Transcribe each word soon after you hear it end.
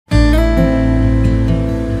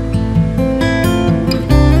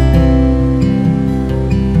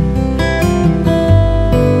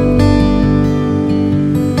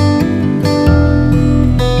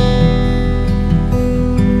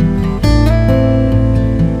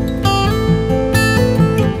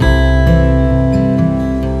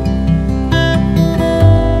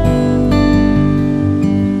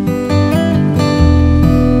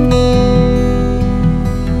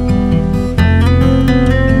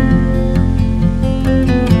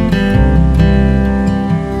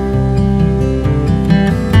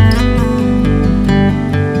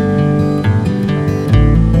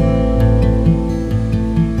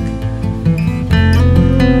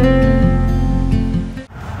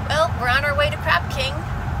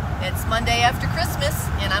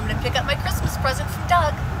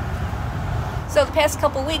past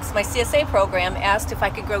couple weeks, my CSA program asked if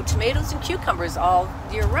I could grow tomatoes and cucumbers all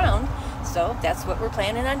year round, so that's what we're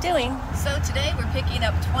planning on doing. So today we're picking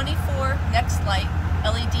up 24 Next Light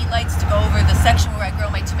LED lights to go over the section where I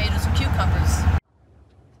grow my tomatoes and cucumbers.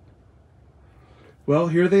 Well,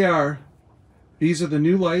 here they are. These are the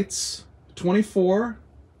new lights, 24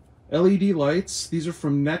 LED lights. These are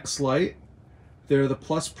from Next Light. They're the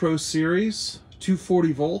Plus Pro series,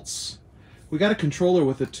 240 volts. We got a controller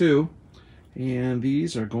with it too. And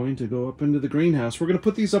these are going to go up into the greenhouse. We're going to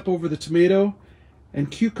put these up over the tomato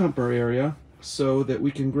and cucumber area so that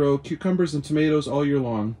we can grow cucumbers and tomatoes all year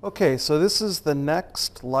long. Okay, so this is the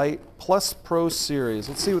Next Light Plus Pro series.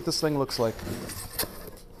 Let's see what this thing looks like.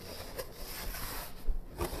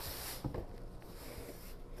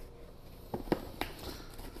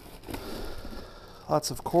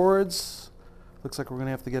 Lots of cords. Looks like we're going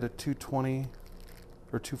to have to get a 220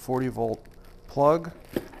 or 240 volt plug.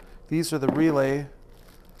 These are the relay.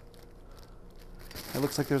 It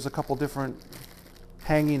looks like there's a couple different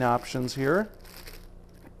hanging options here.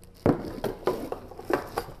 I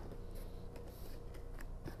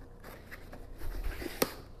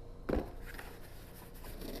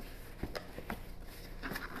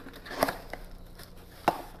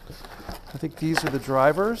think these are the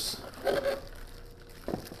drivers.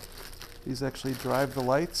 These actually drive the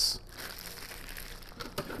lights.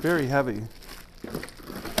 Very heavy.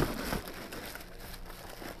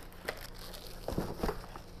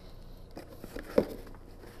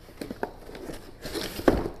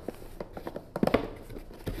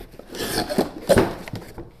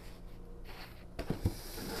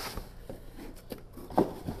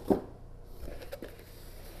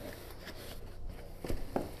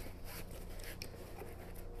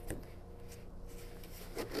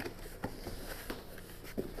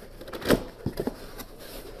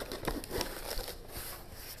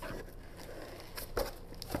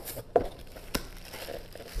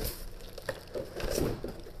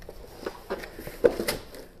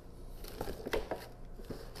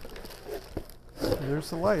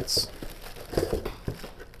 There's the lights.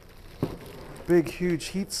 Big, huge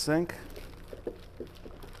heat sink.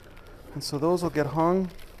 And so those will get hung.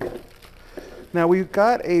 Now we've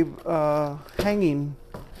got a hanging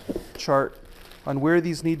chart on where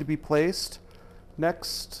these need to be placed.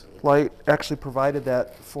 Next Light actually provided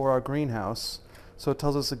that for our greenhouse, so it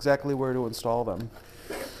tells us exactly where to install them.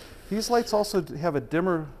 These lights also have a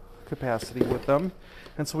dimmer capacity with them,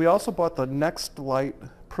 and so we also bought the Next Light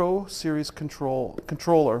Pro Series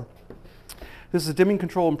controller. This is a dimming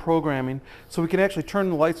control and programming, so we can actually turn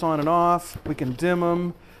the lights on and off, we can dim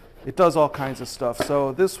them, it does all kinds of stuff.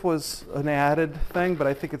 So this was an added thing, but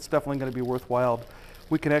I think it's definitely going to be worthwhile.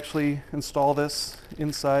 We can actually install this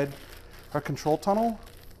inside our control tunnel,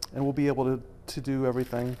 and we'll be able to do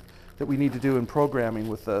everything that we need to do in programming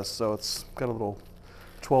with this. So it's got a little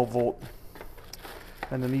 12 volt.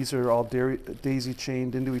 And then these are all daisy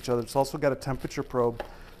chained into each other. It's also got a temperature probe,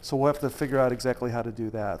 so we'll have to figure out exactly how to do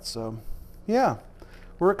that. So yeah,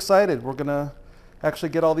 we're excited. We're gonna actually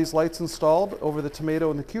get all these lights installed over the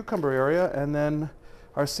tomato and the cucumber area, and then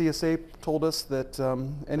our CSA told us that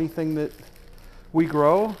anything that we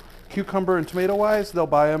grow, cucumber and tomato wise, they'll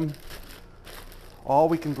buy them all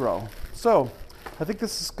we can grow. So I think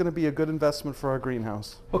this is going to be a good investment for our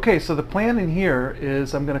greenhouse. Okay, so the plan in here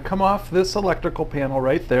is I'm going to come off this electrical panel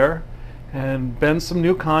right there and bend some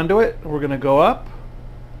new conduit. We're going to go up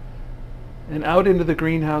and out into the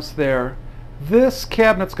greenhouse there. This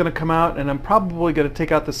cabinet's going to come out, and I'm probably going to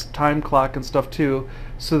take out this time clock and stuff too,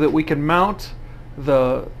 so that we can mount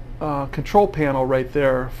the control panel right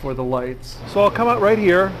there for the lights. So I'll come out right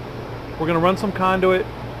here. We're going to run some conduit.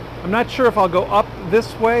 I'm not sure if I'll go up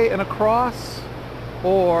this way and across,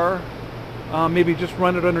 or maybe just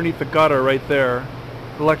run it underneath the gutter right there,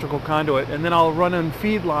 the electrical conduit, and then I'll run in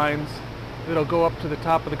feed lines that'll go up to the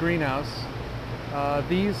top of the greenhouse.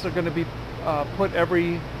 These are going to be put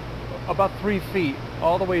every about 3 feet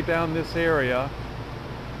all the way down this area,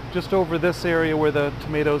 just over this area where the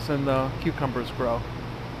tomatoes and the cucumbers grow.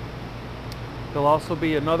 There'll also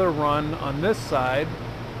be another run on this side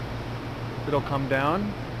that'll come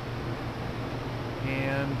down,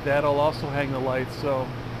 and that'll also hang the lights, so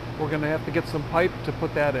we're going to have to get some pipe to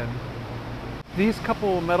put that in. These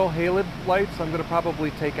couple metal halide lights I'm going to probably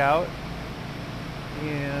take out,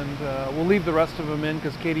 and we'll leave the rest of them in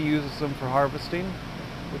because Katie uses them for harvesting,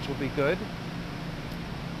 which will be good.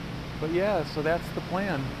 But yeah, so that's the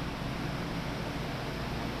plan.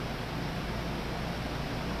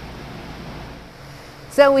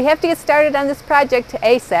 So we have to get started on this project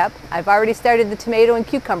ASAP. I've already started the tomato and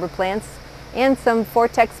cucumber plants and some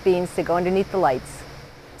Vortex beans to go underneath the lights.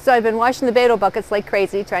 So I've been washing the betel buckets like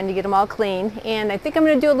crazy, trying to get them all clean, and I think I'm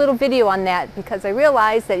going to do a little video on that because I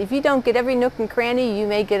realize that if you don't get every nook and cranny, you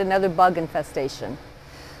may get another bug infestation.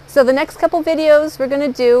 So the next couple videos we're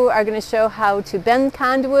going to do are going to show how to bend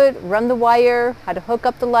conduit, run the wire, how to hook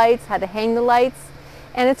up the lights, how to hang the lights,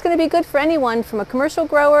 and it's going to be good for anyone from a commercial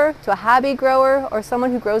grower to a hobby grower or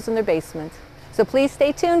someone who grows in their basement. So please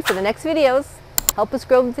stay tuned for the next videos. Help us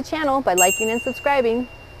grow the channel by liking and subscribing.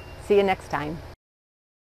 See you next time.